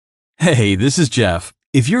Hey, this is Jeff.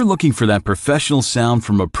 If you're looking for that professional sound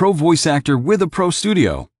from a pro voice actor with a pro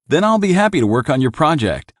studio, then I'll be happy to work on your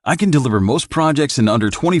project. I can deliver most projects in under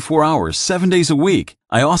 24 hours, 7 days a week.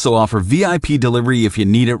 I also offer VIP delivery if you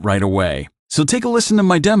need it right away. So take a listen to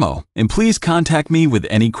my demo, and please contact me with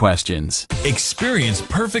any questions. Experience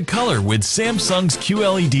perfect color with Samsung's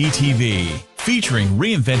QLED TV. Featuring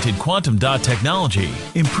reinvented quantum dot technology,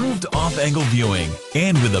 improved off-angle viewing,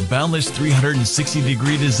 and with a boundless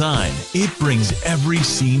 360-degree design, it brings every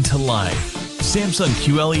scene to life. Samsung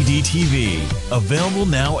QLED TV, available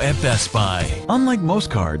now at Best Buy. Unlike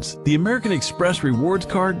most cards, the American Express Rewards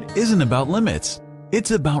card isn't about limits.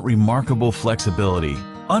 It's about remarkable flexibility,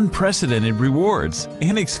 unprecedented rewards,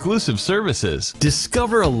 and exclusive services.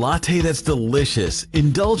 Discover a latte that's delicious,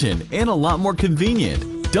 indulgent, and a lot more convenient.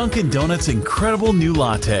 Dunkin' Donuts' incredible new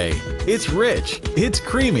latte. It's rich, it's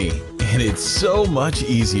creamy, and it's so much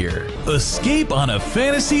easier. Escape on a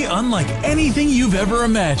fantasy unlike anything you've ever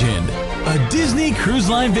imagined. A Disney Cruise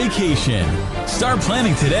Line vacation. Start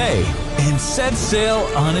planning today and set sail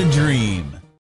on a dream.